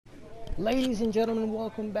Ladies and gentlemen,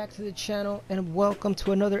 welcome back to the channel and welcome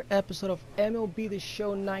to another episode of MLB The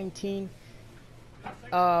Show 19.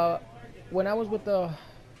 When I was with the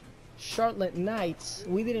Charlotte Knights,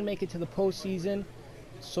 we didn't make it to the postseason,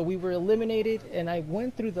 so we were eliminated, and I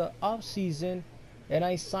went through the off season and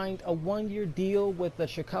I signed a one-year deal with the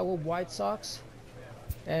Chicago White Sox,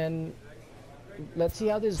 and let's see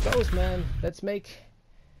how this goes, man. Let's make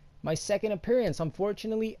my second appearance.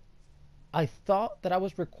 Unfortunately, I thought that I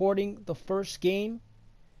was recording the first game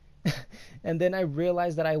and then I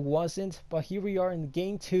realized that I wasn't, but here we are in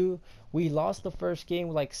game 2. We lost the first game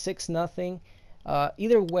like 6-0.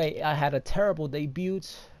 Either way, I had a terrible debut.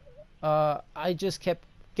 I just kept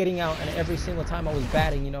getting out, and every single time I was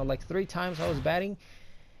batting, you know, like 3 times I was batting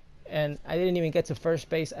and I didn't even get to first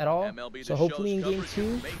base at all. So hopefully in game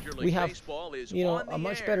 2 we have, you know, a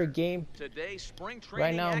much better game.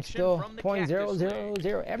 Right now I'm still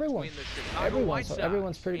 .000.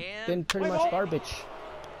 Everyone's been pretty much garbage.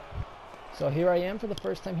 So here I am for the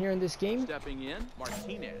first time here in this game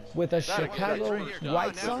with the Chicago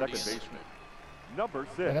White Sox.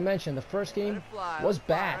 Like I mentioned, the first game was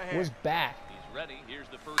bad. Ready. Here's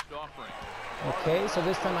the first offering. Okay, so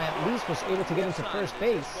this time I at least was able to get into first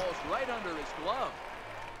base. Right under his glove.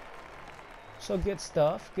 So good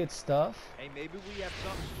stuff, good stuff. Hey, maybe we have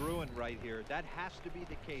something brewing right here. That has to be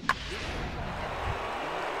the case.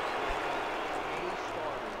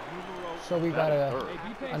 So we got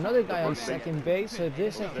another guy on second base. So if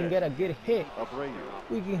this can get a good hit,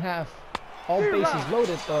 we can have all bases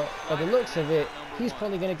loaded. But by the looks of it, he's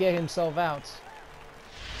probably going to get himself out.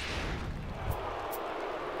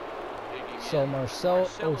 So Marcell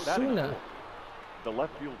Ozuna, the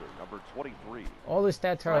left fielder, number 23. All the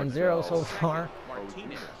stats are on 0 so far.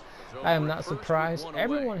 I am not surprised.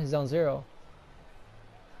 Everyone is on 0.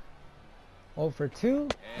 0 for 2,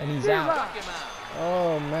 and he's out.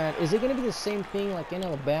 Oh man, is it going to be the same thing like in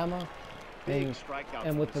Alabama and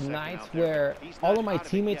with the Knights, where all of my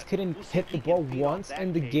teammates couldn't hit the ball once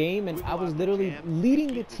in the game, and I was literally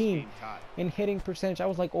leading the team in hitting percentage? I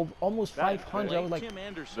was like almost 500. I was like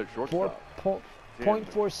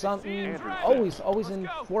 4.4 something, always in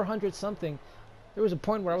 400 something. There was a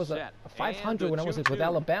point where I was at 500 when I was with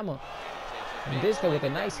Alabama. And this guy with a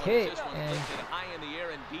nice hit, and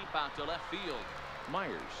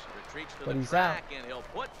but he's out.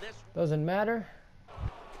 Doesn't matter.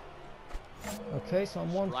 Okay, so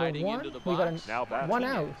I'm 1 for 1. We got one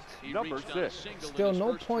out. Number 6. Still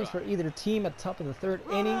no points for either team at the top of the 3rd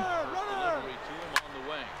inning.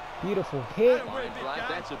 Beautiful hit.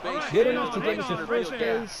 Good enough to get me to first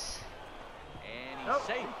base.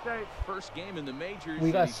 First game in the majors.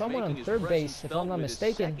 We got someone on third base, if I'm not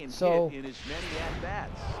mistaken. So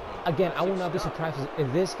again, I will not be surprised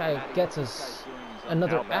if this guy gets us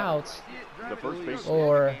another out,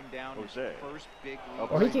 or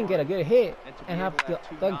he can get a good hit and have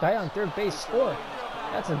the guy on third base score.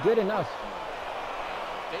 That's a good enough.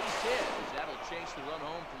 Base hit. That'll chase the run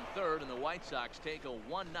home from third, and the White Sox take a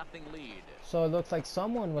 1-0 lead. So it looks like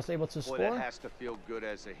someone was able to score. Boy, that has to feel good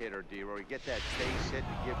as a hitter, D-Roy. You get that base hit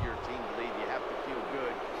to give your team the lead. You have to feel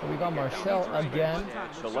good. So we got Marcell again.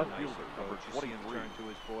 The left fielder, number 23.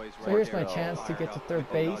 So here's my chance to get to third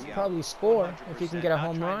base, probably score if he can get a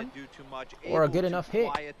home run or a good enough hit.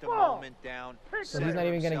 So he's not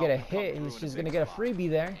even going to get a hit, he's just going to get a freebie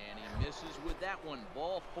there.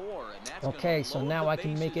 Okay, so now I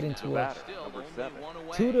can make it into a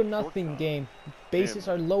 2-0 game. Bases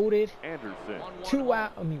are loaded.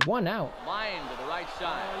 1 out. Line to the right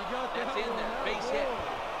side. That's in there. Base hit.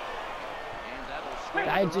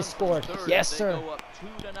 I just scored. Yes, sir.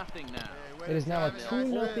 Now. It is now a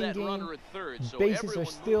 2-0 game. Bases are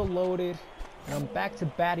still loaded. And I'm back to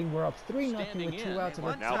batting. We're up 3-0 with 2 outs at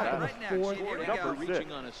the top of the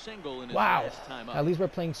 4th. Wow. At least we're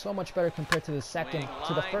playing so much better compared to the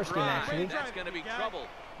first game, actually.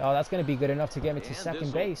 Oh, that's going to be good enough to get me to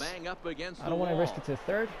second base. I don't want to risk it to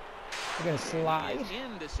third. We're going to slide.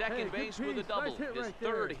 Into second base with a double. His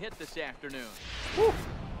 3rd hit this afternoon. Whew.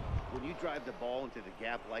 When you drive the ball into the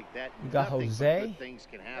gap like that, you got Jose. Things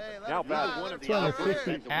can happen. Now back.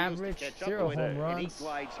 250 average, 0 home runs.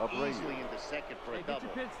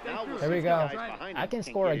 There we go. I can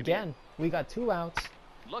score again. We got 2 outs.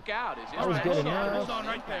 Look out. That was good enough.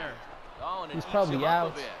 He's probably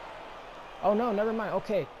out. Oh no, never mind.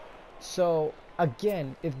 Okay, so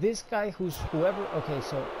again, if this guy okay,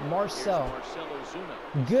 so Marcell,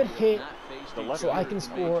 good hit, so I can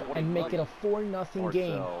score and make it a 4-0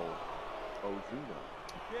 game,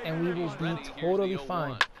 and we will be totally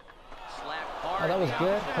fine. Oh, that was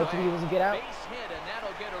good. Hopefully he doesn't get out.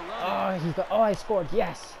 Oh, I scored.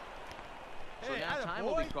 Yes. So now time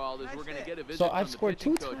time will be called as we're going to get a visit So from I've the scored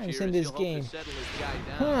pitching 2 coach times here in as this he'll hope to game. settle his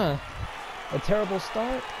guy down. A terrible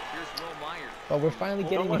start, Here's Will Myers. but we're finally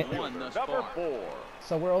getting The it. left One fielder, thus number far. 4.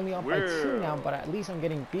 So we're only up by 2 now, Will but at least I'm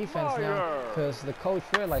getting defense now Myers. because the coach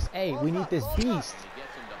realized, hey, we need this beast He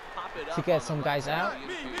gets him to pop it to up get on some the guys left out. side of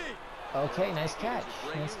the infield. Okay, nice catch.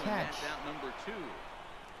 Abreu, Nice and catch. that's out number 2.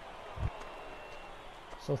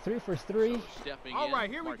 So 3 for 3. So stepping All in, right,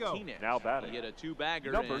 here we go. Martinez. Now batting. He hit a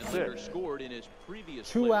 2-bagger Number and 6. later scored in his previous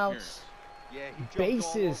 2 plate outs. Yeah, he jumped Bases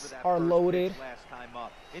all over that are first loaded. pitch last time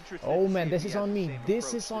up. Interested Oh to man, see this if he is has on the me. same This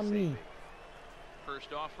approach is to on saving. me.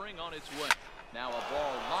 First offering on its way. Now a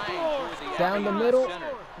ball lined toward the Down the alley middle. center.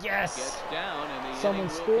 Yes. Gets down and the Someone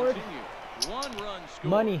inning will scored. continue. 1 run scored.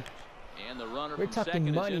 Money. And the runner We're from talking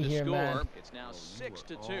second money is in to here, score. man. It's now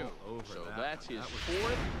 6-2. So that's his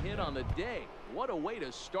 4th hit on the day. What a way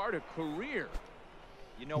to start a career.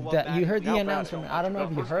 You know what, That you heard Now the batting. announcement. I don't know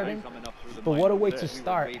if you heard him, coming up through the but what a way minors. to We were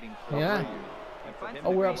start. waiting for Yeah. Abreu. And for him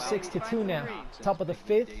Oh, to we're go up out 6-2 now. since Top of the his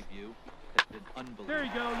big 5th. debut has been unbelievable. There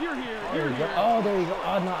you go. You're here. There you go. Oh, there you go.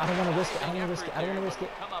 Oh no, I don't want to risk it. I don't want to risk it. I don't want to risk it.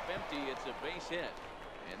 Come up empty. It's a base hit.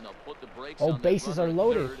 And they'll put the brakes Oh, on that bases runner are at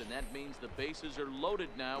loaded. third, and that means the bases are loaded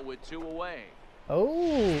now with 2 away.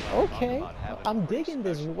 Oh, okay. I'm digging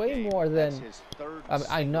this way more That's than. his third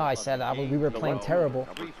I know I single said of the we were game. playing The terrible,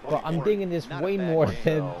 number but I'm 24. digging this Not a way bad more game.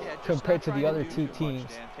 than Yeah, just compared not to the trying other do 2 too much, teams.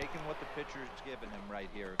 Dan. Taking what the pitcher's giving him right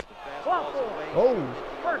here. The fastball's away. Oh.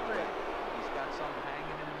 He's got some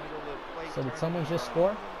hanging in the middle of the plate. So did turning someone and just burning score?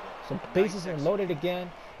 a little So bit. bases Nice are loaded again.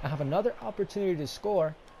 I have another opportunity to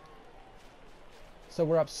score. So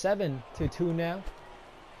we're up 7-2 now.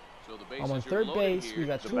 So the I'm on bases are 3rd loaded base. here. We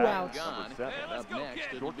got The 2 batter outs. gone. Number 7. And up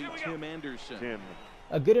next, it'll be Tim Anderson. Tim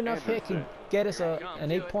A good enough hit can Anderson. get us Here it comes. an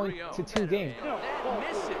 8-2 game. And that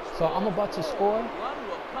misses. So I'm about to score. Run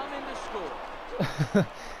will come in to score.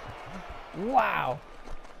 Wow.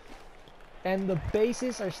 And the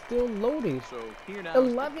bases are still loaded. So here now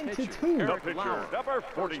 11 is to the pitcher, 2. The Eric pitcher, Lauer. number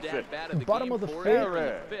First 46. at bat of the Bottom game of the for 5th. him in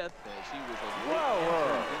the 5th as he was a late Lauer.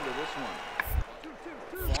 entrant into this one.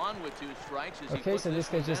 On with 2 strikes as he Okay, puts so this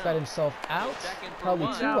guy one just down. got himself out. Second for Probably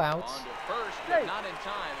 1. 2 outs. On to first, but not in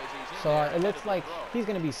time as he's in So there it ahead looks of the like throw. he's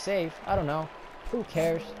going to be safe. I don't know. Who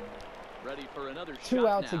cares? Ready for another 2 shot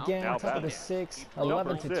outs now. again. Now Top of the batting. 6th.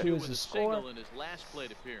 Number 11-2 6. is With the a score. single in his last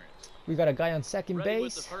plate appearance. We got a guy on second Ready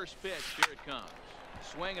with the base. first pitch. Here it comes.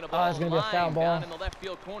 Swinging a Oh, ball it's gonna be a foul line ball. down in the left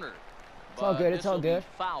field corner. It's all But good. It's all this'll be good.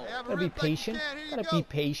 Foul. Gotta be patient. Gotta be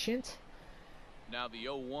patient. Now the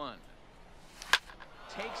 0-1.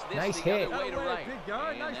 Takes this Nice the hit. other way to That way, right. big guy.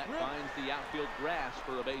 And Nice that rip. finds the outfield grass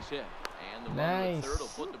for a base hit. And the runner at Nice. third will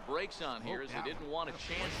put the brakes on here as he didn't want to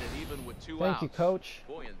chance it even with 2 Thank outs. you, coach.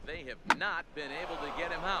 Boy, and they have not been able to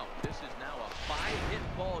get him out. This is now a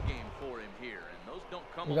 5-hit ball game for him here, and those don't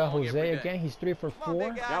come We got along every Jose day. again. He's 3 for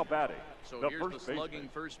 4. Now batting. So The here's the first slugging baseman.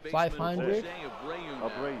 first baseman 500. Jose Abreu now.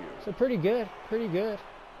 Abreu. So pretty good. Pretty good.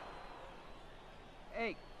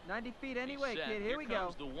 Hey, 90 feet anyway, He's set. kid. Here we go.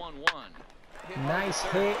 comes the 1-1. Hit Nice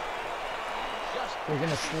off the third. hit. Just We're gonna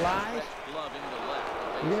misses slide. that glove into left.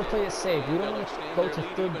 We're going to play it safe. We don't They'll want to extend go their to lead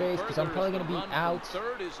 3rd even base because I'm further probably as going to the be run from out.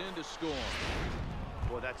 Third is in to score.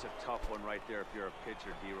 Boy, that's a tough one right there if you're a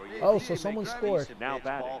pitcher, D-Roy. Oh, so someone scored. Now Pitch,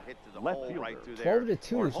 batting. ball hit to the Left hole fielder. right through there.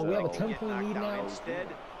 12-2, so we have a Or 10-point get lead knocked out. now. Instead,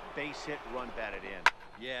 base hit, run batted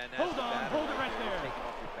in. Yeah, and Hold that's the on, batter hold it right there. Taking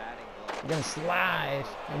off your batting glove. We're going to slide.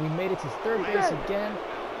 And we made it to 3rd base again.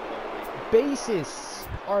 Bases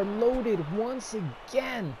are loaded once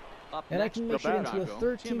again. Up And I next can for make it into a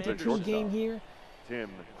Chicago, 13-2 Tim game Anderson. here. Tim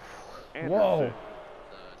Whoa. Anderson.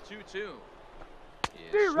 The 2-2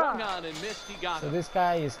 is swung on and missed. He got So him. this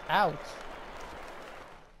guy is out.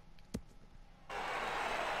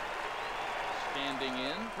 Standing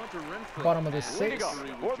in. Hunter Renfroe. Bottom of the At 6th.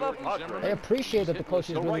 victory with For the Jordan Padres. Zimmerman. I appreciate that the He's coach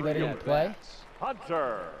is hitting really with letting right him play. at-bats.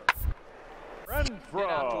 Hunter Get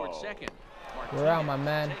out toward Renfroe. second. You're out, my Martinez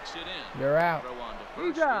man. Takes it in. You're out. Throw on to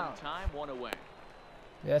He's first. out. In time, 1 away.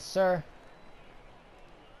 Yes, sir.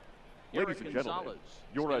 Ladies Eric and gentlemen, Gonzalez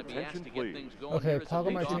is your gonna be asked attention, to get please. things going Okay, here as the Paco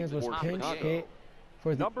leadoff Martinez was for pinch Chicago. hit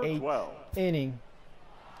for the Number 8th 12. inning.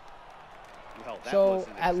 Well, that So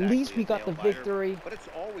wasn't at exactly least we a got the nail-biter, victory. but it's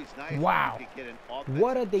always nice when Wow. you could get an offensive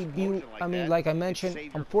What a debut. explosion I mean, that. like I It mentioned,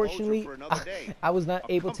 saved your unfortunately, closer for another day. I was not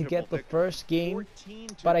A able to get the comfortable first game,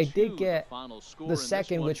 14-2, but I did the get final score the in this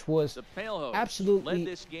second, one. which was The Palehoes absolutely led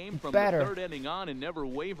this game from better. the 3rd inning on and never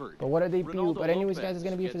wavered. But what a debut. Ronaldo But anyways, Lopez guys, it's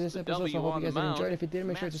going to be for gets this the episode, so I W hope on you guys the have mound. enjoyed. If you did,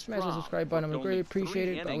 make sure Matt to smash the Strahm subscribe button. I would worked greatly only 3 appreciate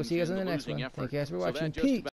it. I will innings see you guys in in the the next losing one. effort. Thank you guys for So watching. that just Peace.